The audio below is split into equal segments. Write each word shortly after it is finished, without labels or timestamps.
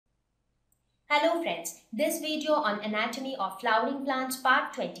Hello friends, this video on anatomy of flowering plants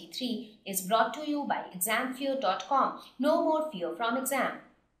part 23 is brought to you by examfear.com. No more fear from exam.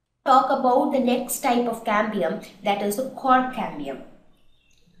 Talk about the next type of cambium, that is the Cork Cambium.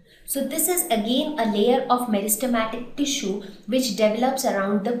 So this is again a layer of meristematic tissue which develops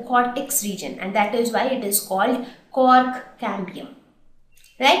around the cortex region, and that is why it is called Cork Cambium.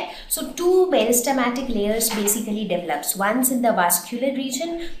 Right? So two meristematic layers basically develops. One's in the vascular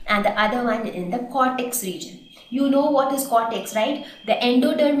region and the other one in the cortex region. You know what is cortex, right? The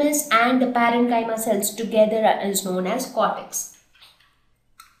endodermis and the parenchyma cells together is known as cortex.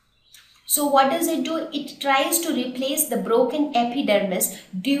 So what does it do? It tries to replace the broken epidermis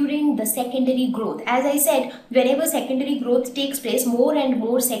during the secondary growth. As I said, whenever secondary growth takes place, more and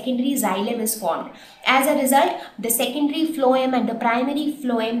more secondary xylem is formed. As a result, the secondary phloem and the primary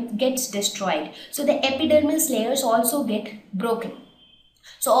phloem gets destroyed. So the epidermis layers also get broken.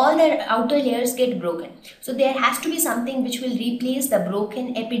 So all the outer layers get broken. So there has to be something which will replace the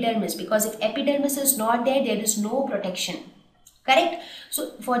broken epidermis, because if epidermis is not there, there is no protection. Correct?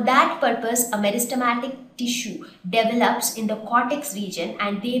 So for that purpose, a meristematic tissue develops in the cortex region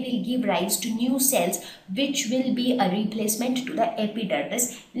and they will give rise to new cells which will be a replacement to the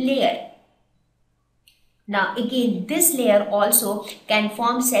epidermis layer. Now again, this layer also can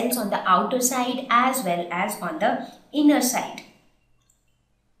form cells on the outer side as well as on the inner side.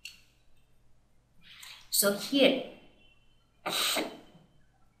 So here,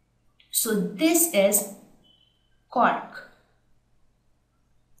 so this is cork.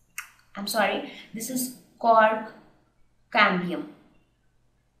 This is Cork Cambium.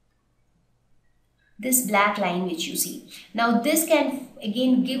 This black line which you see. Now this can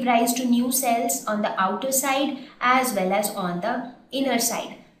again give rise to new cells on the outer side as well as on the inner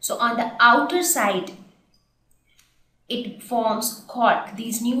side. So on the outer side, it forms cork.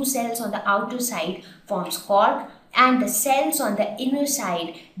 These new cells on the outer side forms cork, and the cells on the inner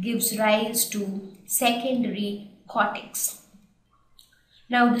side gives rise to secondary cortex.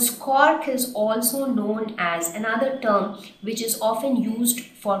 Now this cork is also known as, another term which is often used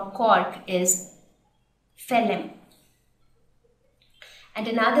for cork is phloem. And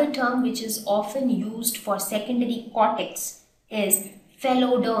another term which is often used for secondary cortex is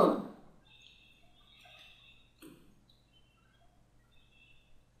phelloderm.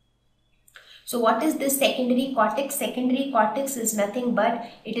 So what is this secondary cortex? Secondary cortex is nothing but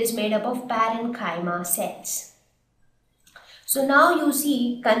it is made up of parenchyma cells. So now you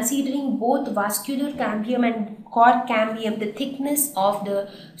see, considering both vascular cambium and cork cambium, the thickness of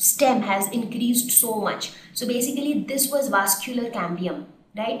the stem has increased so much. So basically this was vascular cambium,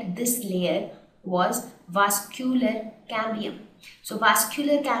 right? This layer was vascular cambium. So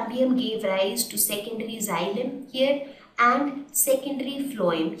vascular cambium gave rise to secondary xylem here and secondary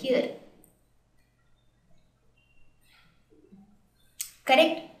phloem here.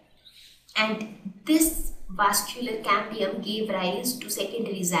 Correct? And this vascular cambium gave rise to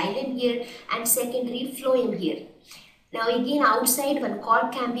secondary xylem here and secondary phloem here. Now again outside one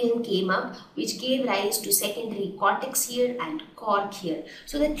cork cambium came up which gave rise to secondary cortex here and cork here.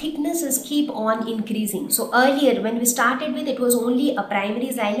 So the thicknesses keep on increasing. So earlier when we started with, it was only a primary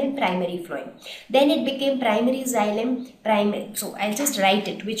xylem, primary phloem. Then it became primary xylem, primary. So I'll just write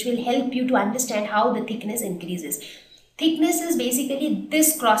it, which will help you to understand how the thickness increases. Thickness is basically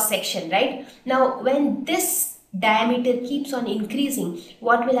this cross section, right? Now when this diameter keeps on increasing,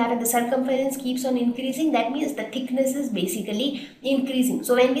 what will happen? The circumference keeps on increasing. That means the thickness is basically increasing.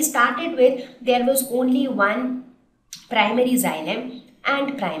 So when we started with, there was only one primary xylem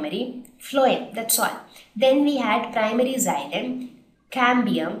and primary phloem. That's all. Then we had primary xylem,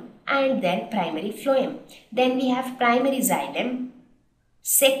 cambium, and then primary phloem. Then we have primary xylem,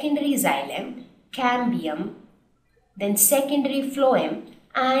 secondary xylem, cambium, then secondary phloem,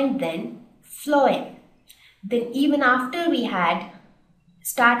 and then phloem. Then even after we had,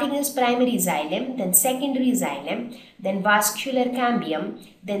 starting as primary xylem, then secondary xylem, then vascular cambium,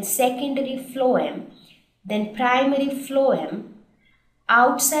 then secondary phloem, then primary phloem.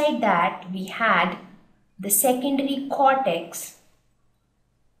 Outside that we had the secondary cortex,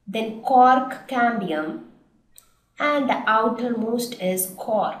 then cork cambium, and the outermost is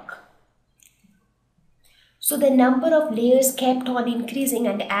cork. So the number of layers kept on increasing,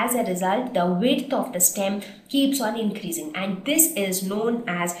 and as a result the width of the stem keeps on increasing, and this is known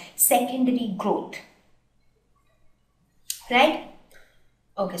as secondary growth. Right?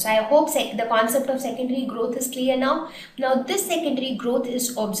 Okay, so I hope the concept of secondary growth is clear now. Now, this secondary growth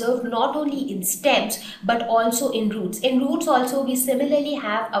is observed not only in stems but also in roots. In roots also we similarly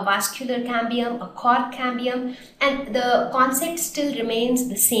have a vascular cambium, a cork cambium, and the concept still remains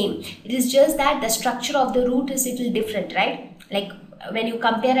the same. It is just that the structure of the root is a little different, right? Like when you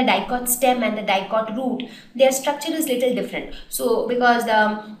compare a dicot stem and a dicot root, their structure is little different. So because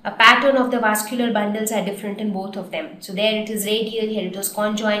the pattern of the vascular bundles are different in both of them. So there it is radial, here it is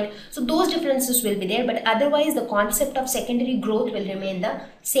conjoint. So those differences will be there, but otherwise the concept of secondary growth will remain the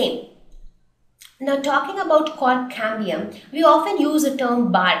same. Now, talking about cork cambium, we often use the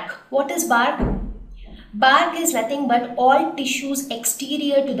term bark. What is bark? Bark is nothing but all tissues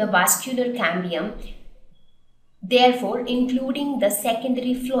exterior to the vascular cambium, therefore including the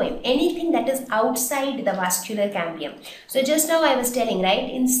secondary phloem, anything that is outside the vascular cambium. So just now I was telling, right,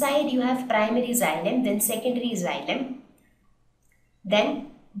 inside you have primary xylem, then secondary xylem, then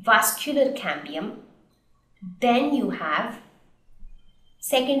vascular cambium, then you have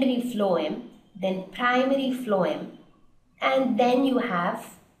secondary phloem, then primary phloem, and then you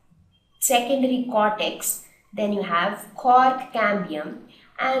have secondary cortex, then you have cork cambium,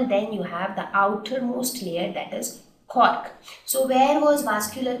 and then you have the outermost layer, that is cork. So where was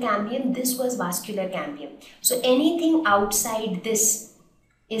vascular cambium? This was vascular cambium. So anything outside this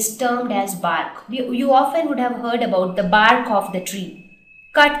is termed as bark. You often would have heard about the bark of the tree.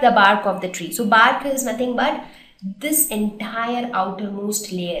 Cut the bark of the tree. So bark is nothing but this entire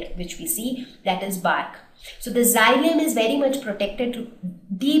outermost layer which we see, that is bark. So the xylem is very much protected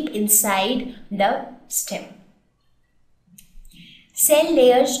deep inside the stem. Cell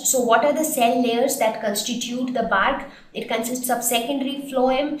layers. So what are the cell layers that constitute the bark? It consists of secondary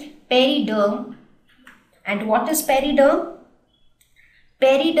phloem, periderm. And what is periderm?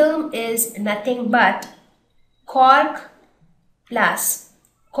 Periderm is nothing but cork plus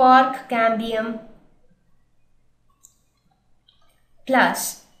cork cambium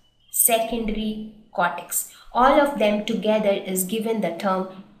plus secondary cortex. All of them together is given the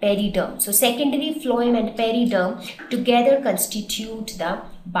term periderm. So secondary phloem and periderm together constitute the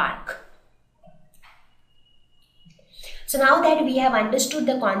bark. So now that we have understood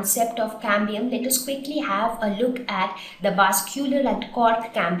the concept of cambium, let us quickly have a look at the vascular and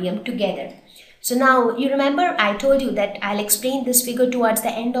cork cambium together. So now you remember I told you that I'll explain this figure towards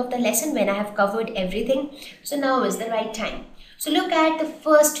the end of the lesson when I have covered everything. So now is the right time. So look at the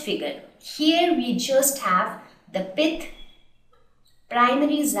first figure. Here we just have the pith,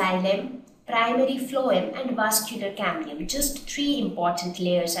 primary xylem, primary phloem, and vascular cambium. Just three important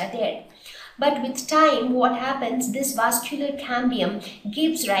layers are there. But with time, what happens, this vascular cambium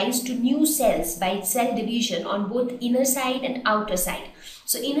gives rise to new cells by its cell division on both inner side and outer side.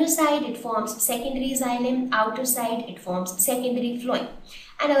 So inner side it forms secondary xylem, outer side it forms secondary phloem.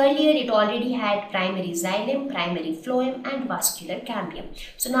 And earlier it already had primary xylem, primary phloem, and vascular cambium.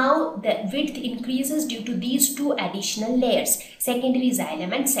 So now the width increases due to these two additional layers, secondary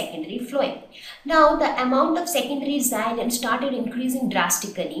xylem and secondary phloem. Now the amount of secondary xylem started increasing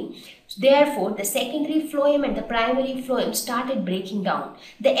drastically. Therefore, the secondary phloem and the primary phloem started breaking down.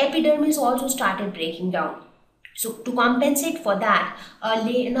 The epidermis also started breaking down. So to compensate for that,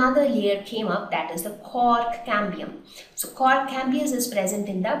 another layer came up, that is the cork cambium. So cork cambium is present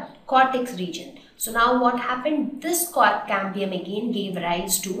in the cortex region. So now what happened? This cork cambium again gave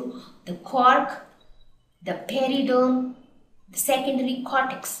rise to the cork, the periderm, the secondary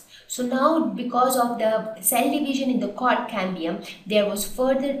cortex. So now because of the cell division in the cork cambium, there was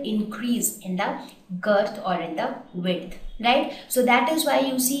further increase in the girth or in the width, right? So that is why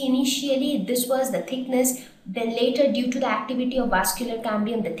you see initially this was the thickness, then later due to the activity of vascular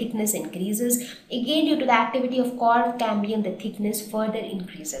cambium the thickness increases, again due to the activity of cork cambium the thickness further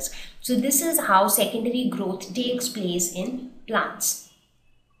increases. So this is how secondary growth takes place in plants.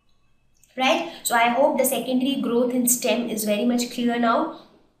 Right? So I hope the secondary growth in stem is very much clear now.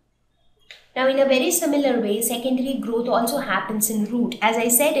 Now in a very similar way, secondary growth also happens in root. As I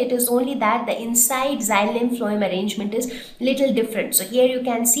said, it is only that the inside xylem phloem arrangement is little different. So here you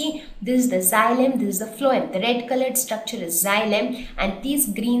can see this is the xylem, this is the phloem. The red colored structure is xylem and these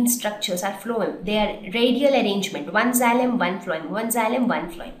green structures are phloem. They are radial arrangement, one xylem, one phloem, one xylem,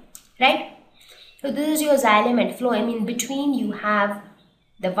 one phloem, right? So this is your xylem and phloem. In between you have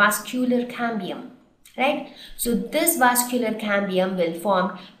the vascular cambium, right? So this vascular cambium will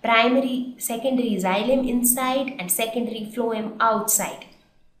form primary, secondary xylem inside and secondary phloem outside.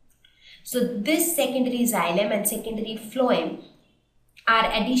 So this secondary xylem and secondary phloem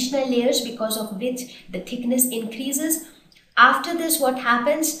are additional layers because of which the thickness increases. After this, what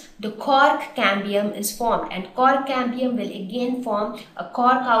happens? The cork cambium is formed, and cork cambium will again form a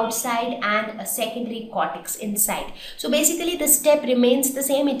cork outside and a secondary cortex inside. So basically the step remains the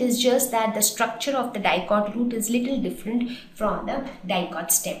same. It is just that the structure of the dicot root is little different from the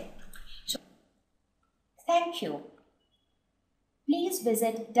dicot stem. So, thank you. Please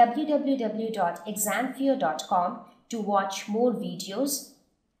visit www.examfear.com to watch more videos,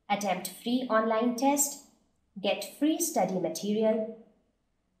 attempt free online test, get free study material,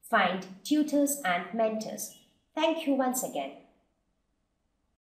 find tutors and mentors. Thank you once again.